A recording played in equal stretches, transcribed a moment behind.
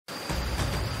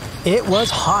It was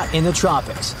hot in the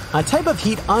tropics, a type of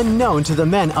heat unknown to the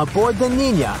men aboard the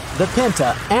Nina, the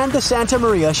Pinta, and the Santa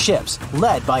Maria ships,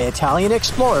 led by Italian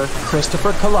explorer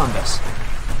Christopher Columbus.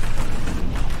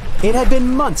 It had been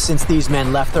months since these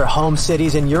men left their home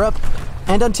cities in Europe,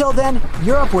 and until then,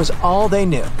 Europe was all they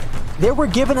knew. They were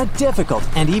given a difficult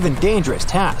and even dangerous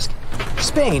task.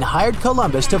 Spain hired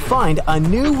Columbus to find a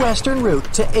new western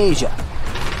route to Asia.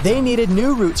 They needed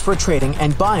new routes for trading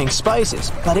and buying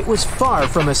spices, but it was far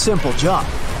from a simple job.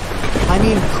 I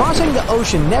mean, crossing the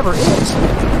ocean never is.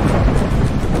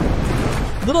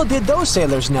 Little did those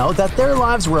sailors know that their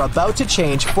lives were about to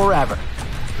change forever.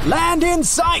 "Land in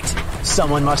sight!"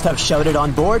 someone must have shouted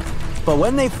on board. But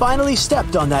when they finally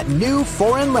stepped on that new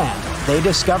foreign land, they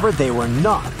discovered they were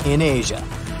not in Asia.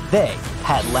 They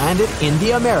had landed in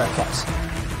the Americas.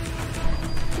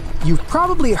 You've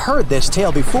probably heard this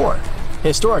tale before.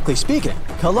 Historically speaking,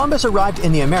 Columbus arrived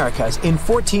in the Americas in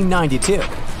 1492.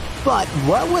 But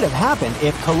what would have happened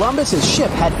if Columbus's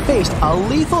ship had faced a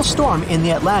lethal storm in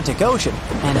the Atlantic Ocean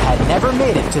and had never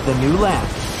made it to the new land?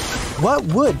 What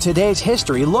would today's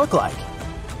history look like?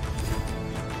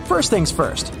 First things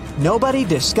first, nobody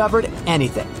discovered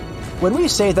anything. When we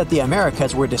say that the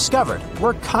Americas were discovered,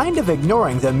 we're kind of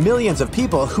ignoring the millions of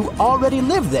people who already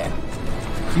lived there.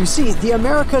 You see, the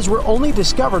Americas were only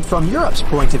discovered from Europe's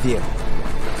point of view.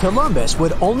 Columbus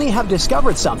would only have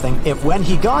discovered something if when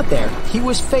he got there, he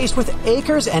was faced with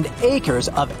acres and acres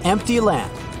of empty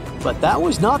land. But that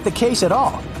was not the case at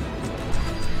all.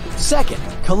 Second,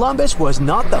 Columbus was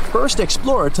not the first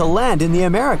explorer to land in the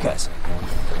Americas.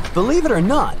 Believe it or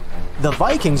not, the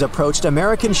Vikings approached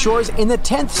American shores in the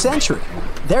 10th century.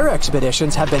 Their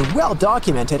expeditions have been well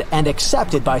documented and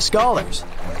accepted by scholars.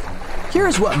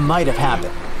 Here's what might have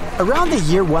happened. Around the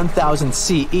year 1000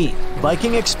 CE,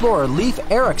 Viking explorer Leif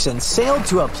Erikson sailed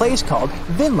to a place called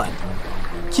Vinland.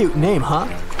 Cute name, huh?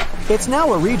 It's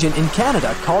now a region in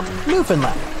Canada called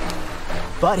Newfoundland.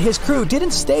 But his crew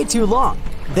didn't stay too long.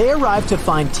 They arrived to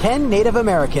find 10 Native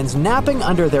Americans napping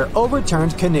under their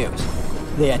overturned canoes.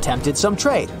 They attempted some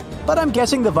trade, but I'm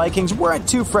guessing the Vikings weren't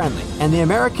too friendly and the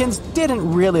Americans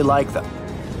didn't really like them.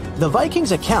 The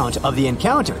Vikings' account of the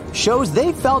encounter shows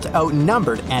they felt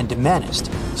outnumbered and menaced,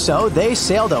 so they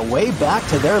sailed away back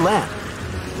to their land.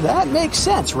 That makes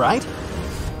sense, right?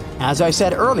 As I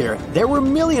said earlier, there were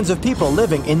millions of people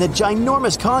living in the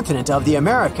ginormous continent of the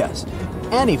Americas.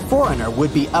 Any foreigner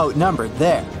would be outnumbered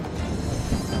there.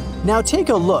 Now take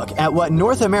a look at what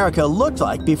North America looked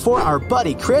like before our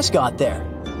buddy Chris got there.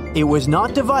 It was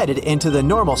not divided into the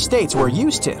normal states we're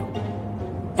used to.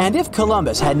 And if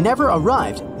Columbus had never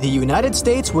arrived, the United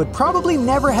States would probably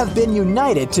never have been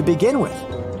united to begin with.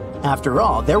 After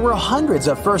all, there were hundreds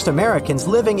of first Americans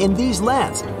living in these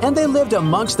lands, and they lived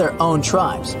amongst their own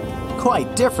tribes,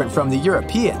 quite different from the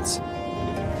Europeans.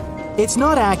 It's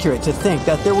not accurate to think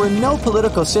that there were no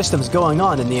political systems going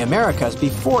on in the Americas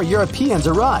before Europeans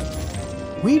arrived.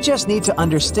 We just need to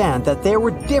understand that they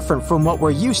were different from what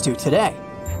we're used to today.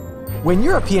 When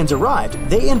Europeans arrived,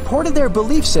 they imported their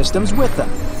belief systems with them,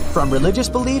 from religious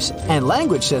beliefs and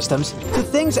language systems to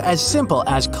things as simple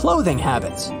as clothing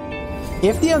habits.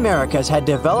 If the Americas had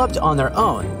developed on their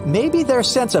own, maybe their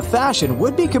sense of fashion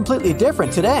would be completely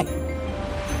different today.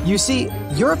 You see,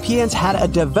 Europeans had a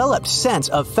developed sense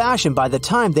of fashion by the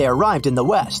time they arrived in the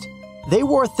West. They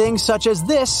wore things such as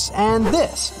this and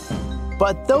this.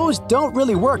 But those don't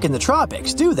really work in the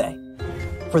tropics, do they?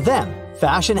 For them,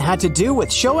 fashion had to do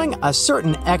with showing a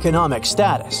certain economic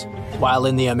status, while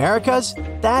in the Americas,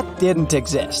 that didn't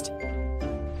exist.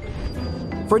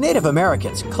 For Native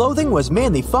Americans, clothing was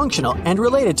mainly functional and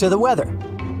related to the weather.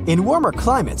 In warmer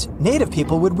climates, Native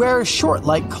people would wear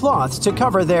short-like cloths to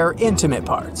cover their intimate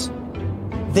parts.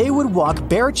 They would walk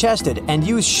bare-chested and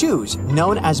use shoes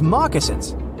known as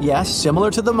moccasins. Yes,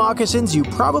 similar to the moccasins you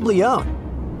probably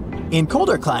own. In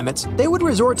colder climates, they would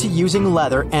resort to using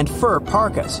leather and fur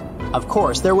parkas. Of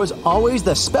course, there was always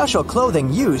the special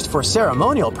clothing used for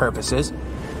ceremonial purposes.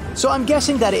 So I'm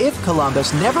guessing that if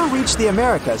Columbus never reached the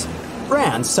Americas,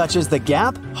 brands such as the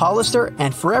Gap, Hollister,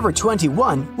 and Forever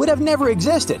 21 would have never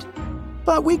existed.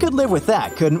 But we could live with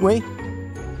that, couldn't we?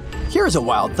 Here's a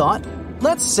wild thought.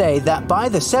 Let's say that by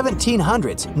the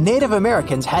 1700s, Native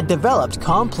Americans had developed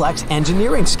complex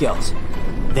engineering skills.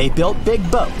 They built big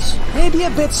boats, maybe a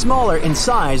bit smaller in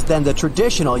size than the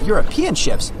traditional European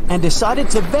ships, and decided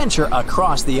to venture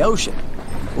across the ocean.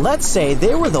 Let's say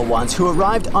they were the ones who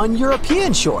arrived on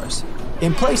European shores,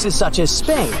 in places such as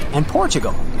Spain and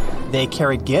Portugal. They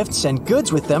carried gifts and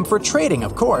goods with them for trading,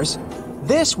 of course.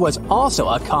 This was also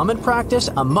a common practice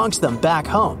amongst them back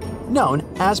home, known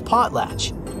as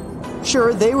potlatch.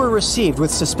 Sure, they were received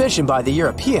with suspicion by the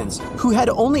Europeans, who had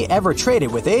only ever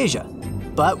traded with Asia.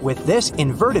 But with this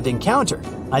inverted encounter,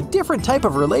 a different type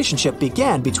of relationship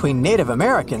began between Native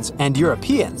Americans and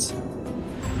Europeans.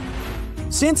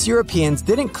 Since Europeans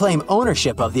didn't claim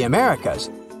ownership of the Americas,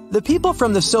 the people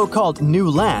from the so-called New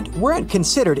Land weren't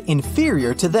considered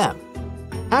inferior to them.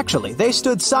 Actually, they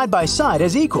stood side by side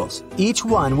as equals, each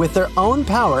one with their own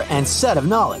power and set of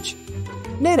knowledge.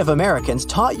 Native Americans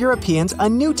taught Europeans a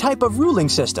new type of ruling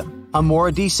system, a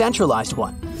more decentralized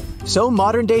one. So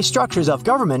modern-day structures of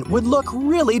government would look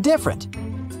really different.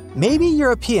 Maybe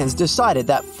Europeans decided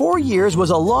that 4 years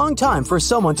was a long time for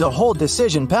someone to hold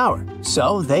decision power,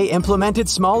 so they implemented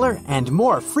smaller and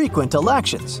more frequent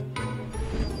elections.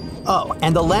 Oh,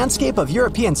 and the landscape of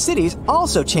European cities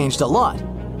also changed a lot.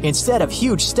 Instead of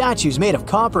huge statues made of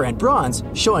copper and bronze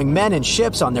showing men in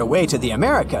ships on their way to the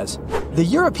Americas, the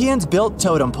Europeans built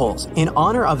totem poles in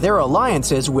honor of their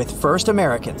alliances with first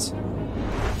Americans.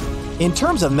 In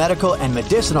terms of medical and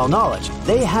medicinal knowledge,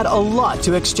 they had a lot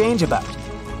to exchange about.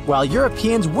 While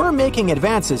Europeans were making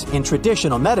advances in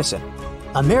traditional medicine,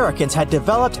 Americans had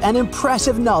developed an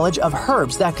impressive knowledge of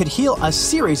herbs that could heal a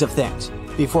series of things.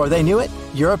 Before they knew it,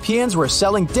 Europeans were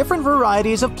selling different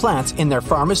varieties of plants in their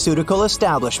pharmaceutical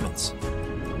establishments.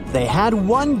 They had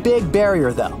one big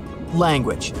barrier though: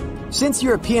 language. Since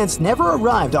Europeans never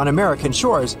arrived on American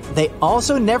shores, they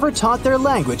also never taught their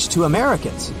language to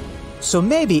Americans. So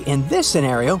maybe in this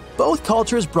scenario, both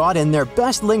cultures brought in their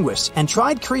best linguists and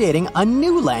tried creating a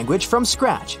new language from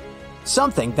scratch.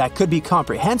 Something that could be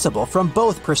comprehensible from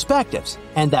both perspectives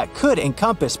and that could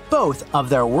encompass both of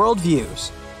their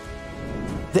worldviews.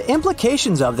 The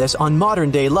implications of this on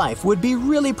modern-day life would be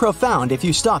really profound if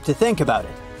you stop to think about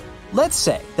it. Let's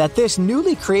say that this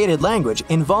newly created language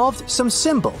involved some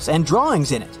symbols and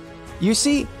drawings in it. You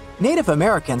see, Native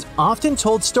Americans often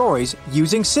told stories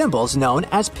using symbols known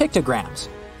as pictograms.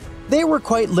 They were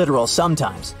quite literal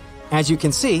sometimes. As you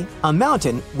can see, a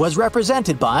mountain was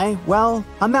represented by, well,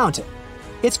 a mountain.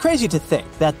 It's crazy to think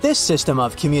that this system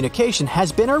of communication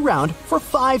has been around for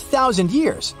 5,000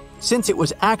 years, since it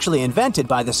was actually invented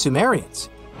by the Sumerians.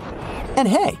 And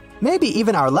hey, maybe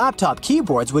even our laptop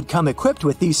keyboards would come equipped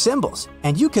with these symbols,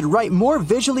 and you could write more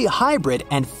visually hybrid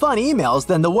and fun emails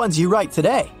than the ones you write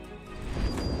today.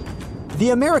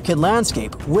 The American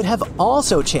landscape would have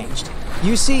also changed.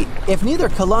 You see, if neither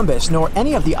Columbus nor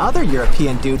any of the other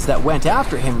European dudes that went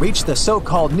after him reached the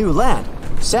so-called New Land,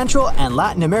 Central and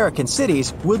Latin American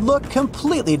cities would look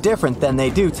completely different than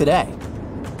they do today.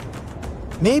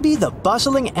 Maybe the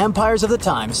bustling empires of the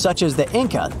time, such as the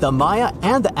Inca, the Maya,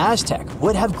 and the Aztec,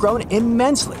 would have grown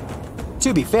immensely.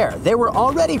 To be fair, they were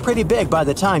already pretty big by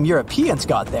the time Europeans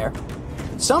got there.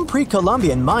 Some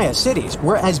pre-Columbian Maya cities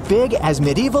were as big as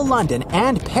medieval London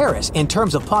and Paris in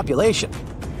terms of population.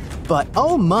 But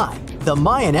oh my, the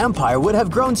Mayan Empire would have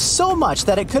grown so much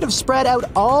that it could have spread out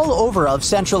all over of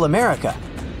Central America.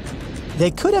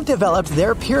 They could have developed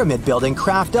their pyramid building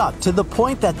craft up to the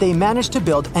point that they managed to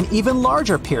build an even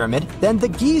larger pyramid than the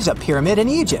Giza pyramid in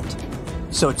Egypt.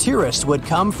 So tourists would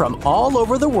come from all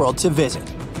over the world to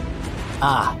visit.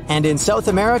 And in South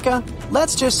America,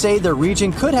 let's just say the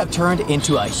region could have turned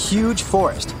into a huge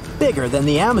forest, bigger than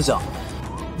the Amazon.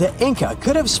 The Inca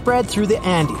could have spread through the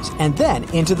Andes and then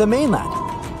into the mainland.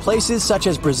 Places such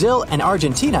as Brazil and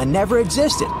Argentina never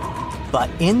existed. But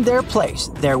in their place,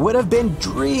 there would have been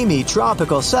dreamy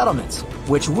tropical settlements,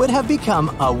 which would have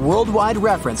become a worldwide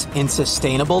reference in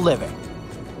sustainable living.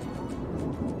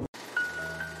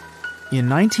 In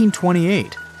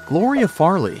 1928, Gloria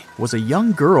Farley was a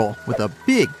young girl with a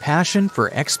big passion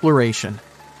for exploration.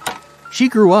 She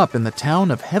grew up in the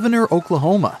town of Heavener,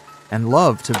 Oklahoma, and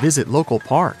loved to visit local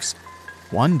parks.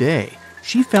 One day,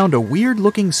 she found a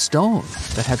weird-looking stone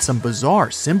that had some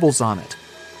bizarre symbols on it.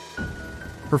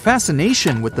 Her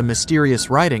fascination with the mysterious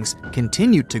writings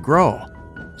continued to grow.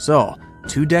 So,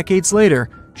 2 decades later,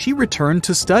 she returned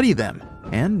to study them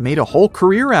and made a whole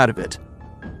career out of it.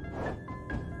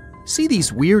 See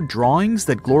these weird drawings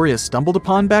that Gloria stumbled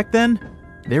upon back then?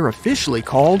 They're officially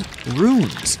called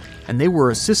runes, and they were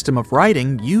a system of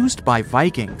writing used by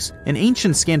Vikings, an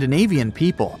ancient Scandinavian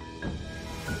people.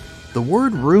 The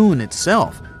word rune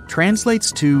itself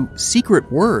translates to secret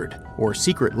word or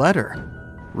secret letter.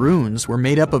 Runes were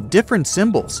made up of different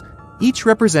symbols, each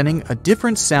representing a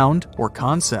different sound or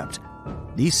concept.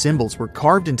 These symbols were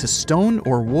carved into stone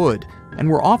or wood and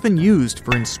were often used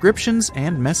for inscriptions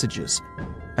and messages.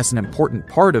 As an important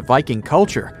part of Viking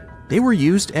culture, they were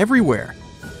used everywhere,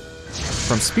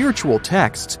 from spiritual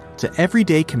texts to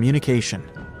everyday communication.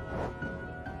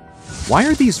 Why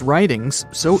are these writings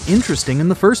so interesting in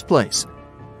the first place?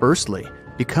 Firstly,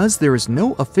 because there is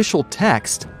no official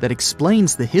text that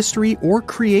explains the history or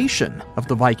creation of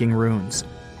the Viking runes.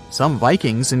 Some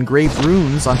Vikings engraved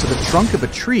runes onto the trunk of a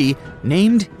tree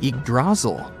named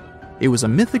Yggdrasil. It was a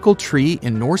mythical tree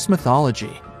in Norse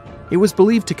mythology. It was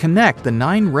believed to connect the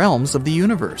 9 realms of the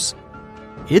universe.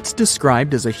 It's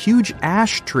described as a huge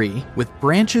ash tree with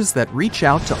branches that reach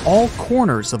out to all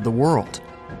corners of the world.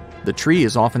 The tree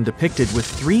is often depicted with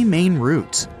 3 main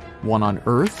roots, one on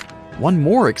Earth, one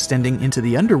more extending into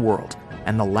the underworld,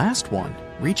 and the last one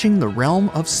reaching the realm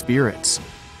of spirits.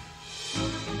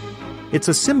 It's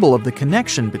a symbol of the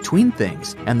connection between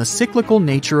things and the cyclical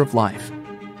nature of life.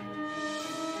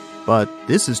 But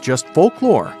this is just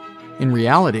folklore. In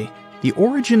reality, the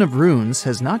origin of runes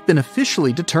has not been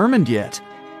officially determined yet.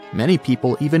 Many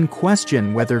people even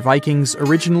question whether Vikings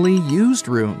originally used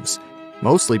runes,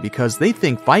 mostly because they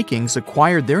think Vikings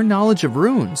acquired their knowledge of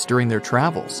runes during their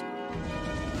travels.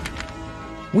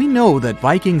 We know that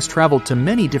Vikings traveled to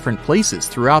many different places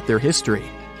throughout their history.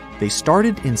 They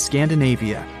started in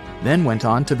Scandinavia, then went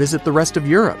on to visit the rest of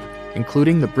Europe,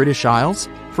 including the British Isles,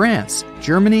 France,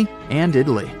 Germany, and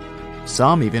Italy.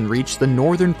 Some even reached the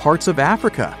northern parts of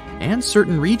Africa and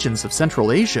certain regions of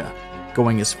Central Asia,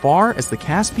 going as far as the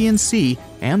Caspian Sea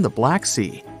and the Black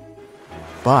Sea.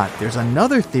 But there's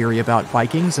another theory about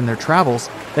Vikings and their travels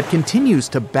that continues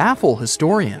to baffle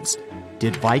historians.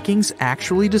 Did Vikings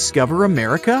actually discover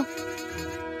America?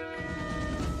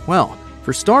 Well,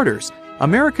 for starters,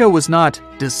 America was not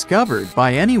discovered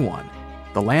by anyone.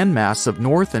 The landmass of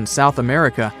North and South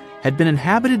America had been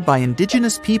inhabited by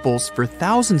indigenous peoples for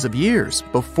thousands of years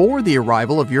before the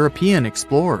arrival of European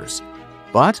explorers.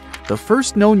 But the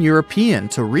first known European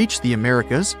to reach the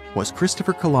Americas was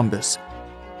Christopher Columbus,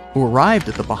 who arrived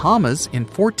at the Bahamas in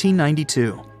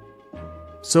 1492.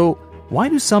 So, why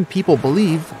do some people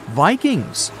believe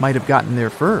Vikings might have gotten there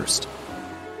first?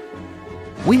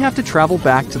 We have to travel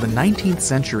back to the 19th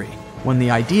century, when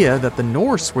the idea that the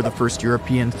Norse were the first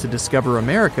Europeans to discover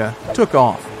America took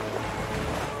off.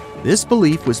 This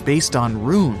belief was based on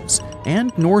runes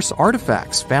and Norse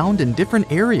artifacts found in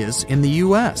different areas in the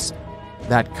U.S.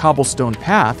 That cobblestone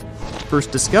path,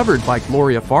 first discovered by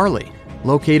Gloria Farley,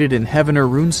 located in Heavener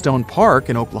Runestone Park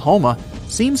in Oklahoma,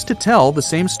 seems to tell the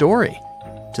same story.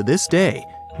 To this day,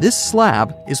 this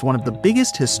slab is one of the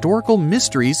biggest historical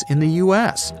mysteries in the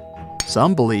U.S.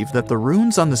 Some believe that the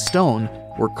runes on the stone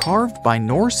were carved by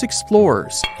Norse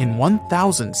explorers in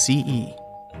 1000 CE.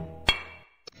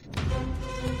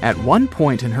 At one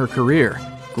point in her career,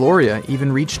 Gloria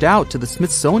even reached out to the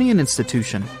Smithsonian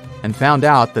Institution and found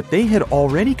out that they had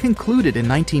already concluded in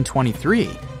 1923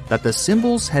 that the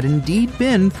symbols had indeed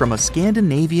been from a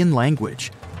Scandinavian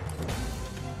language.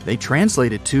 They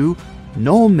translated to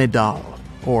Nomedal,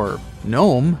 or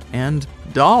gnome and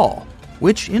dal,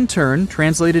 which in turn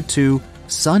translated to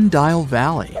Sundial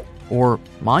Valley, or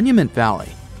Monument Valley.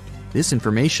 This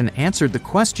information answered the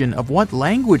question of what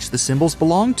language the symbols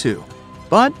belonged to,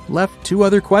 but left 2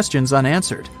 other questions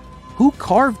unanswered. Who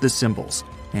carved the symbols,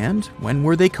 and when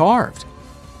were they carved?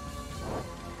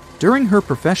 During her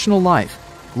professional life,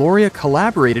 Gloria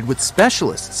collaborated with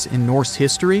specialists in Norse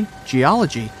history,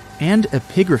 geology, and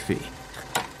epigraphy.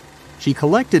 She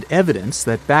collected evidence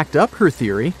that backed up her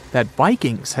theory that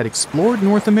Vikings had explored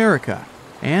North America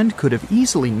and could have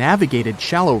easily navigated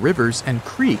shallow rivers and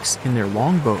creeks in their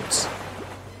longboats.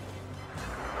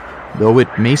 Though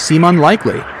it may seem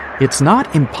unlikely, it's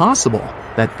not impossible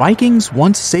that Vikings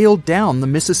once sailed down the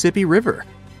Mississippi River.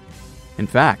 In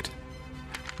fact,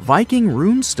 Viking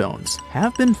runestones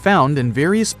have been found in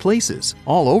various places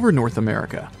all over North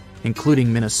America,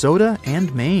 including Minnesota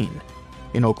and Maine.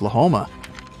 In Oklahoma,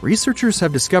 researchers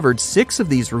have discovered 6 of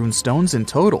these runestones in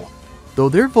total, though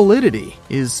their validity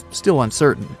is still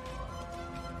uncertain.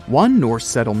 One Norse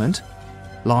settlement,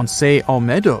 L'Anse aux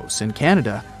Meadows in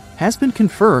Canada, has been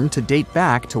confirmed to date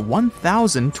back to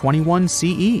 1021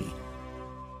 CE.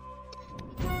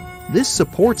 This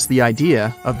supports the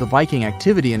idea of the Viking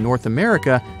activity in North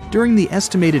America during the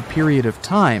estimated period of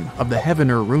time of the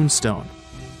Heavener runestone.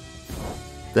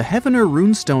 The Heavener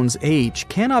runestone's age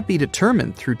cannot be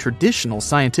determined through traditional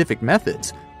scientific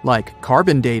methods, like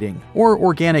carbon dating or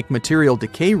organic material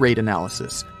decay rate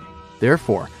analysis.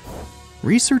 Therefore,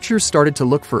 researchers started to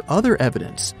look for other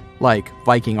evidence, like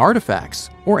Viking artifacts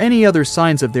or any other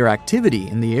signs of their activity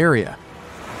in the area.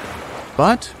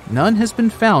 But none has been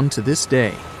found to this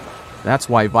day. That's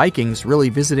why Vikings really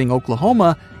visiting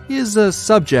Oklahoma is a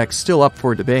subject still up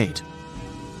for debate.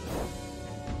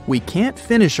 We can't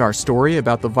finish our story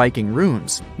about the Viking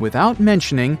runes without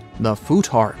mentioning the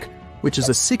Futhark, which is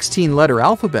a 16-letter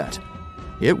alphabet.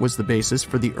 It was the basis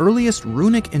for the earliest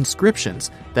runic inscriptions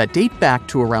that date back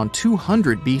to around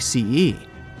 200 BCE.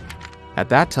 At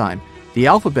that time, the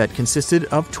alphabet consisted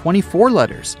of 24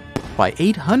 letters. By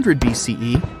 800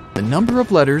 BCE, the number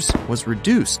of letters was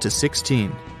reduced to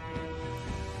 16.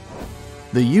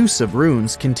 The use of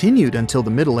runes continued until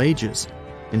the Middle Ages.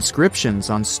 Inscriptions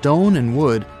on stone and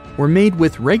wood were made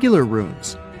with regular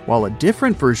runes, while a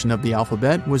different version of the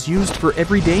alphabet was used for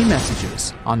everyday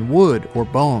messages on wood or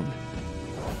bone.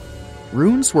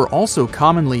 Runes were also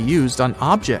commonly used on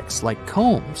objects like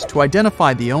combs to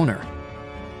identify the owner.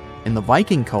 In the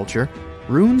Viking culture,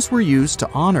 runes were used to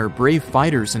honor brave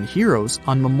fighters and heroes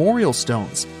on memorial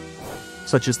stones,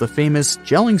 such as the famous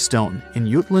Jellingstone in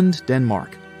Jutland,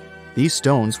 Denmark. These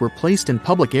stones were placed in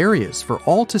public areas for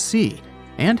all to see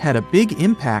and had a big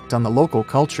impact on the local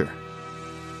culture.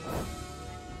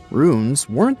 Runes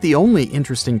weren't the only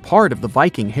interesting part of the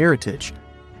Viking heritage.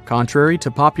 Contrary to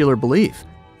popular belief,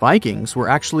 Vikings were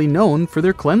actually known for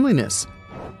their cleanliness.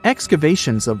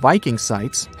 Excavations of Viking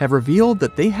sites have revealed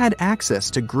that they had access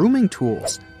to grooming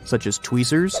tools such as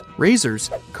tweezers, razors,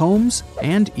 combs,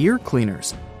 and ear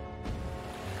cleaners.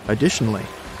 Additionally,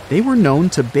 they were known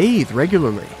to bathe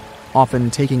regularly,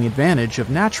 often taking advantage of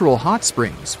natural hot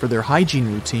springs for their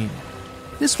hygiene routine.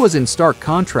 This was in stark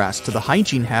contrast to the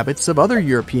hygiene habits of other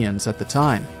Europeans at the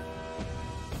time.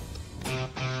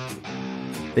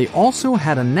 They also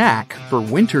had a knack for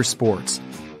winter sports,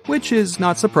 which is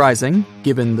not surprising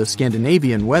given the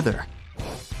Scandinavian weather.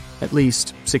 At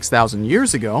least 6,000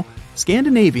 years ago,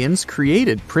 Scandinavians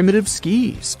created primitive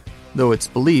skis, though it's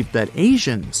believed that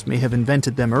Asians may have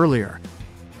invented them earlier.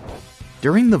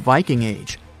 During the Viking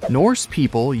Age, Norse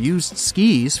people used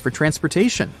skis for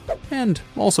transportation, and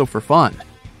also for fun.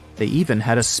 They even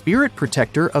had a spirit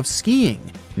protector of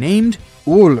skiing named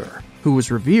Ullr, who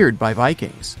was revered by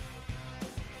Vikings.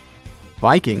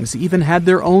 Vikings even had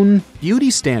their own beauty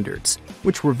standards,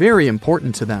 which were very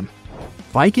important to them.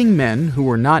 Viking men who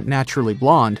were not naturally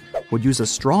blonde would use a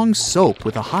strong soap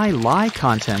with a high lye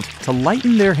content to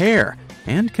lighten their hair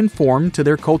and conform to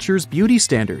their culture's beauty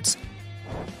standards.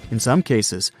 In some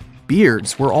cases,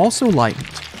 beards were also lightened.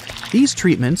 These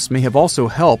treatments may have also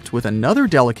helped with another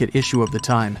delicate issue of the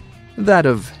time, that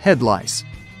of head lice.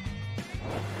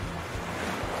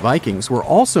 Vikings were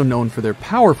also known for their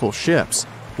powerful ships,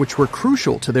 which were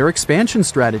crucial to their expansion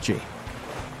strategy.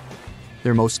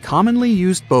 Their most commonly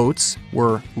used boats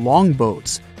were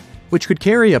longboats, which could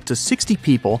carry up to 60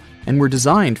 people and were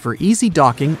designed for easy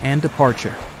docking and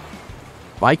departure.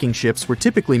 Viking ships were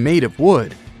typically made of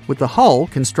wood, with the hull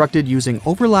constructed using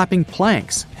overlapping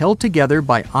planks held together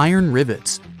by iron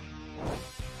rivets.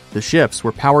 The ships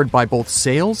were powered by both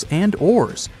sails and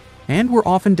oars, and were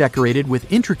often decorated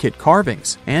with intricate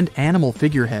carvings and animal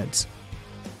figureheads.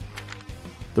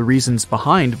 The reasons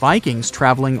behind Vikings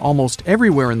traveling almost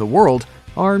everywhere in the world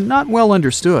are not well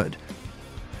understood.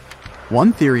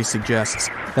 One theory suggests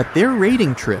that their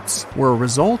raiding trips were a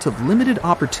result of limited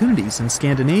opportunities in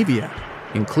Scandinavia,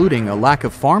 including a lack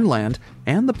of farmland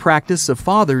and the practice of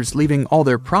fathers leaving all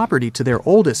their property to their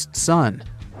oldest son.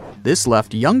 This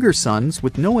left younger sons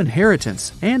with no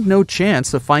inheritance and no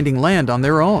chance of finding land on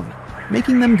their own,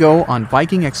 making them go on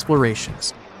Viking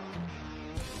explorations.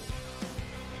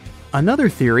 Another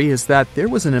theory is that there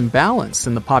was an imbalance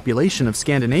in the population of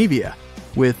Scandinavia,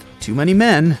 with too many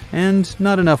men and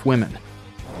not enough women.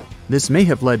 This may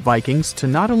have led Vikings to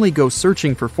not only go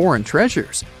searching for foreign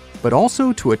treasures, but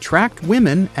also to attract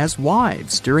women as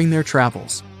wives during their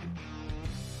travels.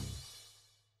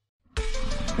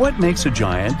 What makes a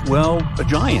giant, well, a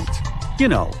giant? You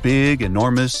know, big,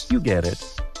 enormous, you get it.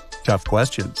 Tough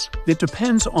questions. It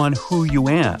depends on who you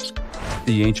ask.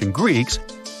 The ancient Greeks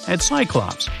had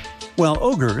cyclops, while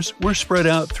ogres were spread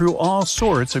out through all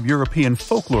sorts of European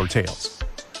folklore tales.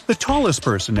 The tallest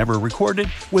person ever recorded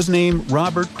was named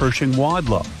Robert Pershing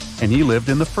Wadlow, and he lived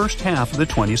in the first half of the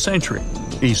 20th century.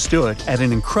 He stood at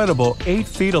an incredible 8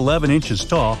 feet 11 inches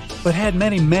tall, but had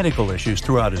many medical issues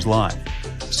throughout his life.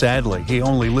 Sadly, he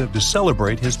only lived to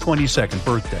celebrate his 22nd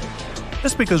birthday.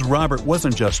 That's because Robert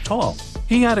wasn't just tall.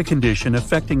 He had a condition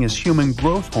affecting his human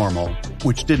growth hormone,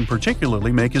 which didn't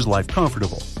particularly make his life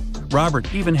comfortable.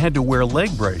 Robert even had to wear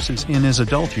leg braces in his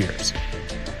adult years.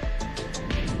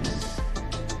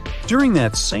 During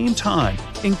that same time,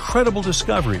 incredible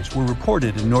discoveries were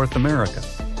reported in North America.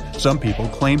 Some people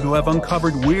claim to have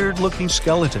uncovered weird-looking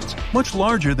skeletons, much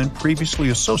larger than previously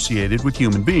associated with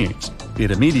human beings. It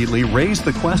immediately raised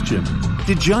the question,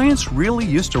 did giants really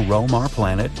used to roam our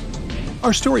planet?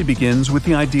 Our story begins with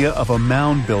the idea of a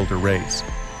mound builder race.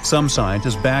 Some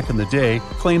scientists back in the day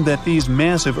claimed that these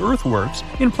massive earthworks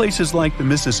in places like the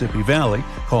Mississippi Valley,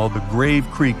 called the Grave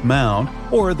Creek Mound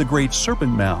or the Great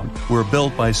Serpent Mound, were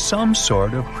built by some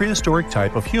sort of prehistoric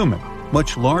type of human,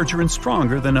 much larger and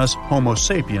stronger than us Homo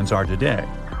sapiens are today.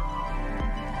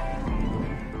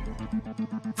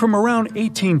 From around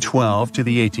 1812 to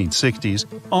the 1860s,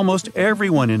 almost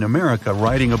everyone in America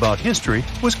writing about history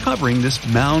was covering this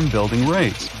mound-building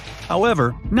race.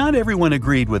 However, not everyone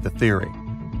agreed with the theory.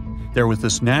 There was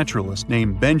this naturalist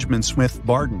named Benjamin Smith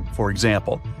Barton, for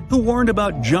example, who warned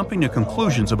about jumping to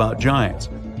conclusions about giants.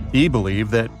 He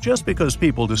believed that just because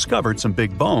people discovered some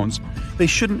big bones, they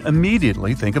shouldn't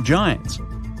immediately think of giants.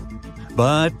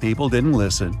 But people didn't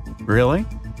listen. Really?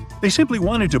 They simply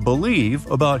wanted to believe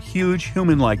about huge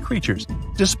human-like creatures,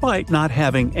 despite not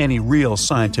having any real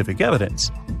scientific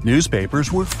evidence.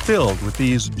 Newspapers were filled with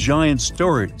these giant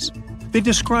stories. They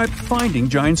described finding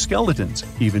giant skeletons,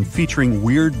 even featuring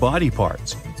weird body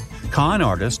parts. Con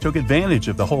artists took advantage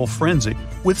of the whole frenzy,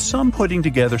 with some putting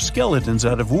together skeletons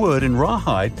out of wood and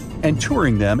rawhide and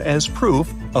touring them as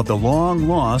proof of the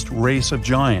long-lost race of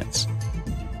giants.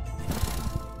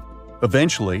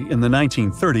 Eventually, in the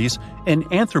 1930s, an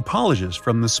anthropologist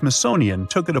from the Smithsonian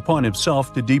took it upon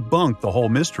himself to debunk the whole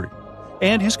mystery.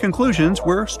 And his conclusions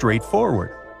were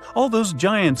straightforward. All those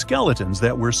giant skeletons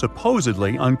that were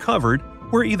supposedly uncovered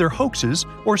were either hoaxes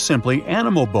or simply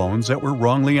animal bones that were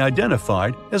wrongly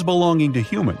identified as belonging to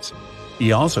humans.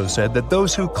 He also said that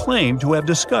those who claimed to have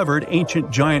discovered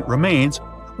ancient giant remains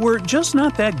were just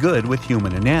not that good with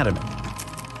human anatomy.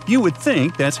 You would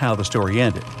think that's how the story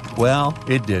ended. Well,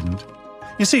 it didn't.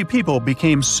 You see, people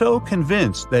became so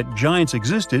convinced that giants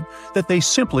existed that they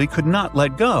simply could not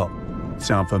let go.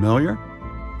 Sound familiar?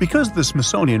 Because the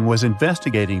Smithsonian was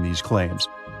investigating these claims,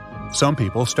 some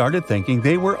people started thinking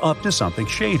they were up to something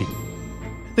shady.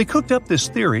 They cooked up this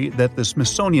theory that the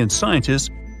Smithsonian scientists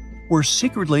were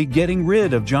secretly getting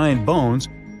rid of giant bones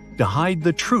to hide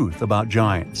the truth about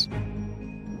giants.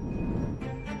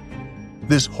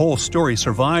 This whole story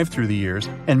survived through the years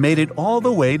and made it all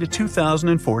the way to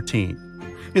 2014.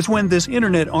 It's when this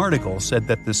internet article said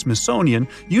that the Smithsonian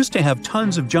used to have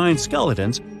tons of giant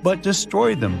skeletons but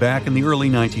destroyed them back in the early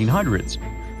 1900s.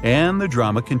 And the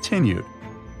drama continued.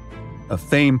 A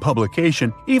famed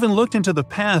publication even looked into the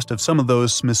past of some of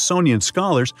those Smithsonian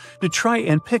scholars to try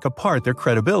and pick apart their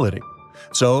credibility.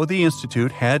 So the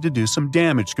Institute had to do some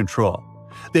damage control.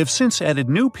 They've since added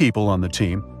new people on the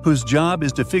team whose job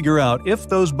is to figure out if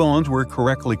those bones were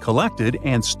correctly collected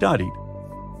and studied.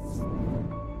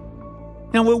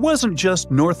 Now, it wasn't just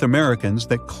North Americans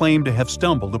that claimed to have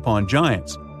stumbled upon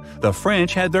giants. The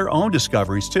French had their own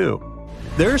discoveries too.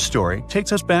 Their story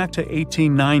takes us back to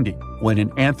 1890, when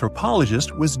an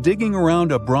anthropologist was digging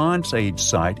around a Bronze Age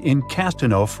site in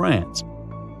Castelnau, France.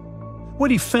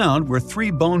 What he found were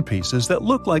 3 bone pieces that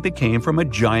looked like they came from a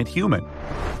giant human.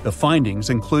 The findings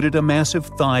included a massive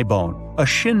thigh bone, a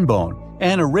shin bone,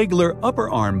 and a regular upper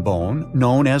arm bone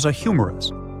known as a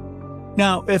humerus.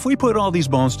 Now, if we put all these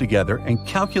bones together and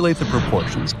calculate the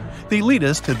proportions, they lead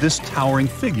us to this towering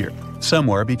figure,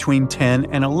 somewhere between 10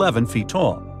 and 11 feet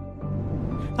tall.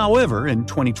 However, in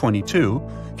 2022,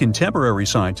 contemporary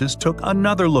scientists took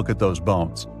another look at those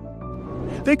bones.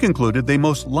 They concluded they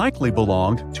most likely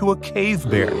belonged to a cave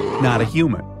bear, not a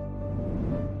human.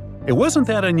 It wasn't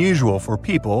that unusual for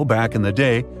people back in the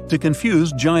day to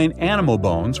confuse giant animal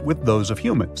bones with those of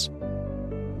humans.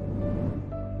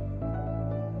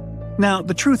 Now,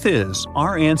 the truth is,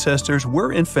 our ancestors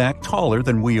were in fact taller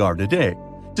than we are today,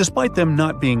 despite them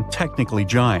not being technically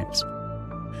giants.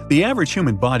 The average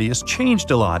human body has changed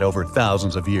a lot over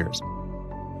thousands of years.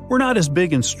 We're not as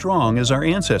big and strong as our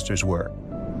ancestors were.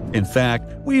 In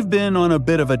fact, we've been on a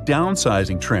bit of a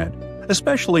downsizing trend,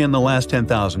 especially in the last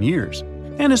 10,000 years,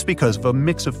 and it's because of a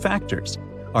mix of factors.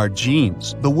 Our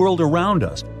genes, the world around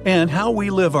us, and how we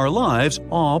live our lives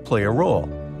all play a role.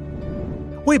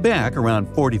 Way back around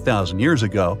 40,000 years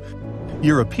ago,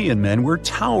 European men were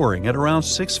towering at around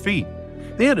 6 feet.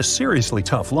 They had a seriously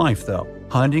tough life, though,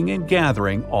 hunting and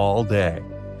gathering all day.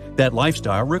 That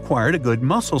lifestyle required a good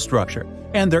muscle structure,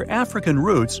 and their African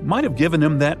roots might have given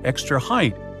them that extra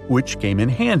height, which came in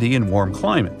handy in warm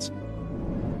climates.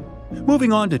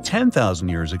 Moving on to 10,000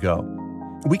 years ago,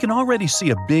 we can already see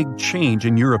a big change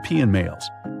in European males.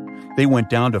 They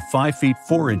went down to 5 feet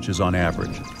 4 inches on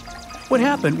average. What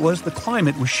happened was the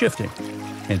climate was shifting,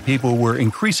 and people were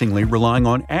increasingly relying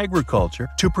on agriculture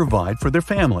to provide for their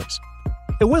families.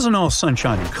 It wasn't all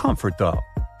sunshine and comfort, though.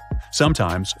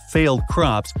 Sometimes failed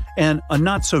crops and a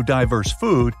not-so-diverse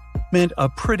food meant a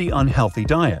pretty unhealthy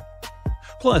diet.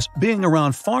 Plus, being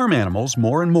around farm animals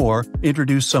more and more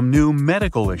introduced some new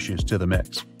medical issues to the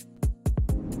mix.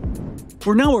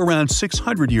 We're now around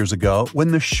 600 years ago when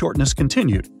the shortness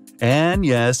continued, and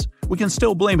yes, we can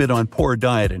still blame it on poor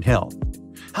diet and health.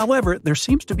 However, there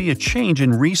seems to be a change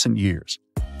in recent years.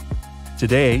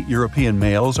 Today, European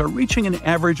males are reaching an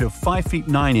average of 5 feet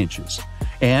 9 inches.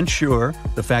 And sure,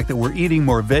 the fact that we're eating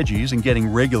more veggies and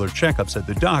getting regular checkups at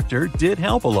the doctor did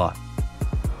help a lot.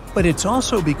 But it's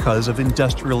also because of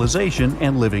industrialization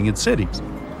and living in cities.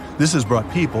 This has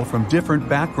brought people from different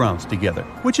backgrounds together,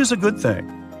 which is a good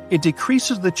thing. It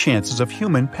decreases the chances of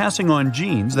human passing on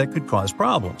genes that could cause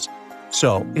problems.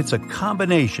 So, it's a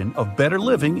combination of better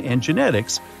living and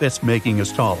genetics that's making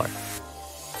us taller.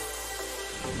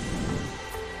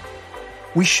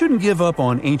 We shouldn't give up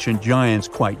on ancient giants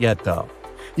quite yet, though.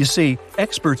 You see,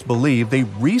 experts believe they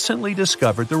recently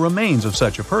discovered the remains of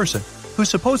such a person, who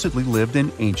supposedly lived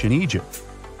in ancient Egypt.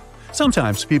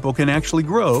 Sometimes people can actually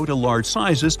grow to large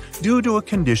sizes due to a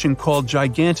condition called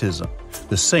gigantism,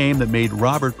 the same that made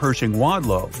Robert Pershing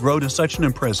Wadlow grow to such an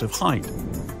impressive height.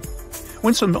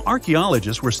 When some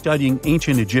archaeologists were studying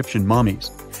ancient Egyptian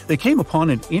mummies, they came upon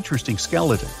an interesting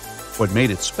skeleton. What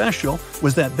made it special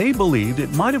was that they believed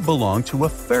it might have belonged to a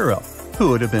pharaoh, who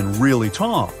would have been really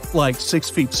tall, like 6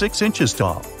 feet 6 inches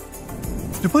tall.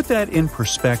 To put that in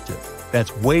perspective,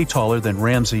 that's way taller than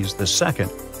Ramses II,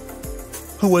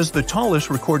 who was the tallest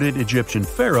recorded Egyptian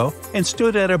pharaoh and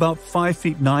stood at about 5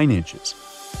 feet 9 inches.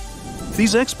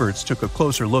 These experts took a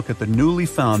closer look at the newly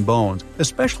found bones,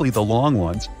 especially the long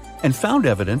ones, and found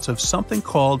evidence of something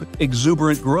called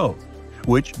exuberant growth,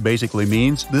 which basically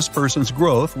means this person's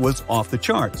growth was off the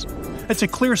charts. It's a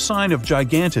clear sign of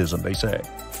gigantism, they say.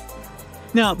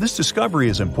 Now, this discovery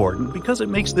is important because it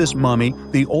makes this mummy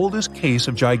the oldest case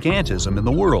of gigantism in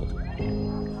the world.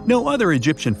 No other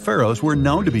Egyptian pharaohs were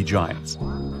known to be giants.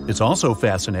 It's also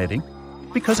fascinating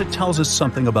because it tells us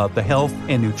something about the health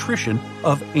and nutrition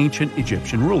of ancient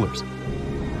Egyptian rulers.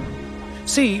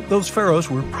 See, those pharaohs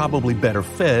were probably better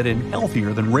fed and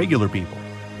healthier than regular people,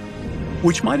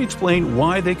 which might explain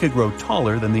why they could grow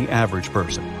taller than the average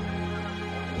person.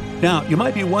 Now, you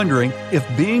might be wondering if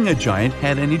being a giant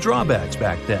had any drawbacks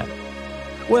back then.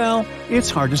 Well, it's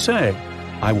hard to say.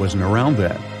 I wasn't around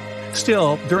then.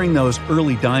 Still, during those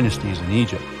early dynasties in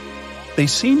Egypt, they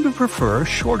seemed to prefer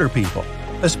shorter people,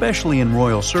 especially in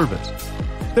royal service.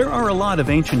 There are a lot of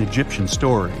ancient Egyptian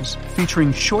stories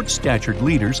featuring short-statured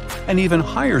leaders and even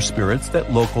higher spirits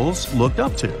that locals looked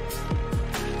up to.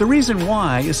 The reason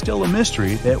why is still a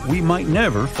mystery that we might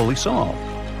never fully solve.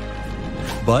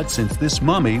 But since this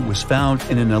mummy was found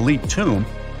in an elite tomb,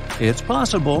 it's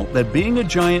possible that being a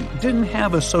giant didn't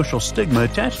have a social stigma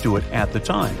attached to it at the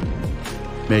time.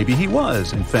 Maybe he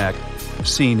was, in fact,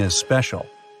 seen as special.